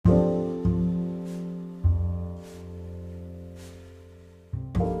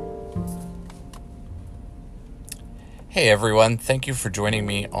Hey everyone, thank you for joining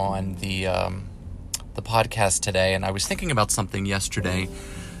me on the podcast today. And I was thinking about something yesterday.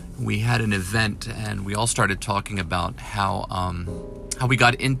 We had an event, and we all started talking about how we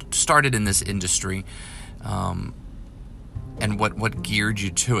got started in this industry, and what geared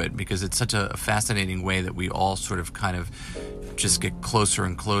you to it, because it's such a fascinating way that we all sort of kind of just get closer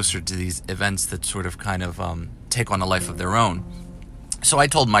and closer to these events that sort of kind of take on a life of their own. So I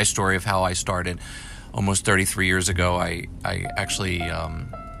told my story of how I started. Almost 33 years ago, I actually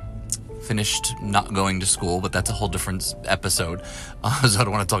finished not going to school, but that's a whole different episode, so I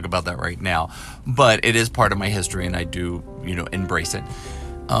don't want to talk about that right now. But it is part of my history, and I do, embrace it.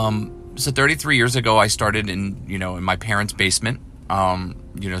 So 33 years ago, I started in my parents' basement,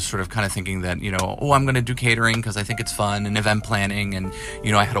 sort of kind of thinking that, I'm going to do catering because I think it's fun, and event planning, and,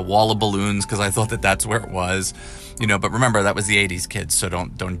 I had a wall of balloons because I thought that that's where it was, but remember, that was the 80s, kids, so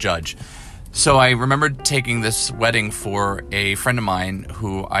don't judge. So I remembered taking this wedding for a friend of mine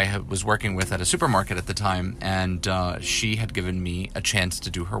who I was working with at a supermarket at the time, and she had given me a chance to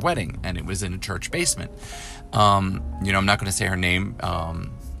do her wedding, and it was in a church basement. I'm not going to say her name,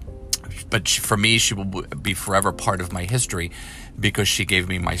 but for me, she will be forever part of my history because she gave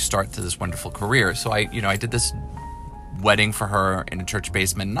me my start to this wonderful career. So I did this wedding for her in a church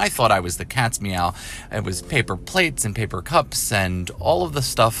basement, and I thought I was the cat's meow. It was paper plates and paper cups and all of the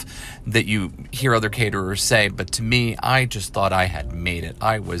stuff that you hear other caterers say, but to me, I just thought I had made it.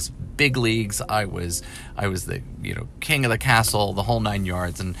 I was big leagues. I was the king of the castle, the whole nine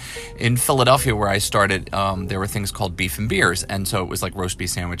yards. And in Philadelphia, where I started, there were things called beef and beers, and so it was like roast beef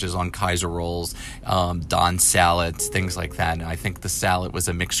sandwiches on Kaiser rolls, Don salads, things like that. And I think the salad was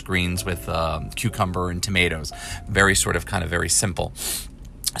a mixed greens with cucumber and tomatoes, very simple.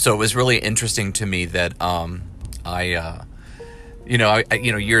 So it was really interesting to me that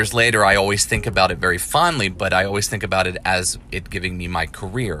years later, I always think about it very fondly, but I always think about it as it giving me my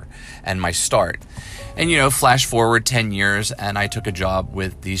career and my start. And, flash forward 10 years, and I took a job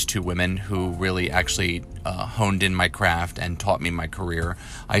with these two women who really actually honed in my craft and taught me my career.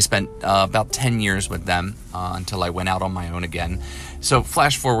 I spent about 10 years with them until I went out on my own again. So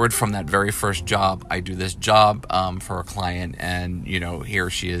flash forward from that very first job, I do this job for a client, and, here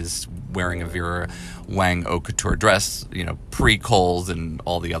she is wearing a Vera Wang haute couture dress, pre-Kohl's and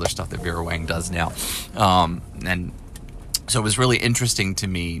all the other stuff that Vera Wang does now. And so it was really interesting to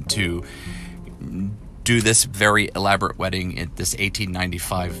me to do this very elaborate wedding at this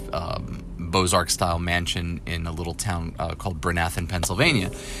 1895 Beaux-Arts style mansion in a little town called Bernathen,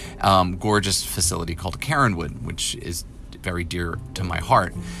 Pennsylvania. Gorgeous facility called Caronwood, which is very dear to my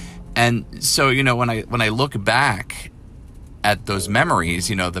heart. And so, when I look back at those memories,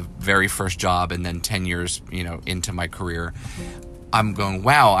 the very first job and then 10 years, into my career, I'm going,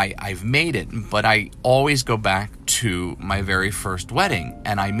 wow, I've made it. But I always go back to my very first wedding,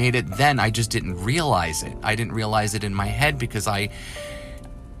 and I made it then. I just didn't realize it. I didn't realize it in my head because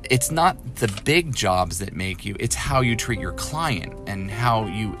it's not the big jobs that make you, it's how you treat your client and how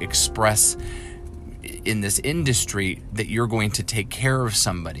you express in this industry that you're going to take care of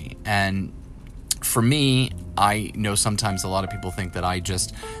somebody. And for me, I know sometimes a lot of people think that I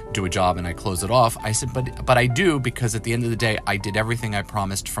just do a job and I close it off. I said, but I do, because at the end of the day, I did everything I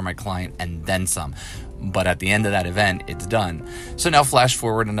promised for my client and then some. But at the end of that event, it's done. So now flash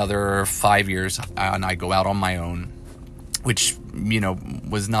forward another 5 years, and I go out on my own, which,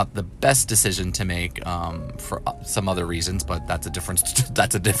 was not the best decision to make for some other reasons, but that's a different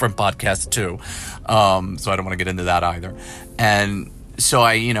podcast too. So I don't want to get into that either. And so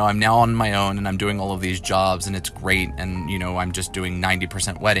I'm now on my own, and I'm doing all of these jobs, and it's great. And, I'm just doing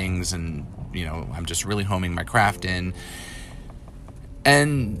 90% weddings, and, I'm just really homing my craft in.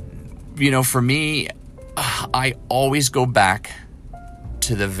 And, for me, I always go back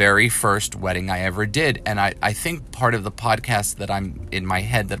to the very first wedding I ever did. And I think part of the podcast that I'm in my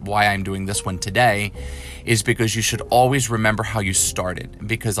head, that why I'm doing this one today, is because you should always remember how you started,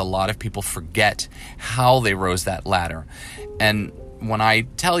 because a lot of people forget how they rose that ladder. And when I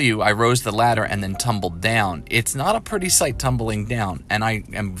tell you I rose the ladder and then tumbled down, it's not a pretty sight tumbling down. And I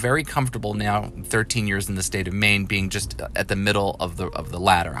am very comfortable now, 13 years in the state of Maine, being just at the middle of the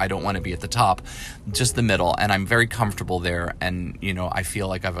ladder. I don't want to be at the top, just the middle. And I'm very comfortable there. And, I feel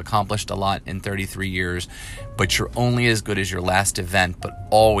like I've accomplished a lot in 33 years, but you're only as good as your last event. But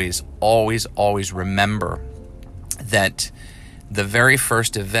always, always, always remember that the very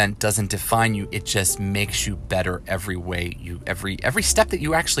first event doesn't define you. It just makes you better every way every step that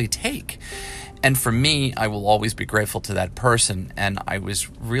you actually take. And for me, I will always be grateful to that person. And I was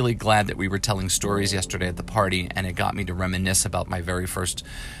really glad that we were telling stories yesterday at the party, and it got me to reminisce about my very first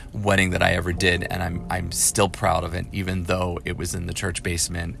wedding that I ever did. And I'm still proud of it, even though it was in the church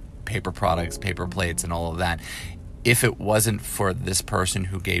basement, paper products, paper plates, and all of that. If it wasn't for this person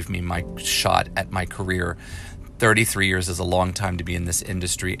who gave me my shot at my career, 33 years is a long time to be in this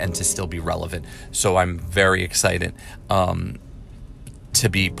industry and to still be relevant. So I'm very excited to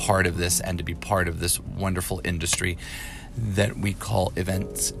be part of this and to be part of this wonderful industry that we call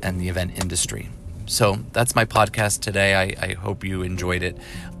events and the event industry. So that's my podcast today. I hope you enjoyed it.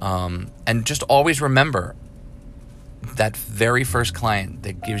 And just always remember that very first client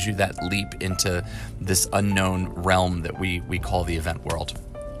that gives you that leap into this unknown realm that we call the event world.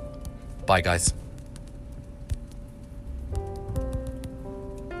 Bye, guys.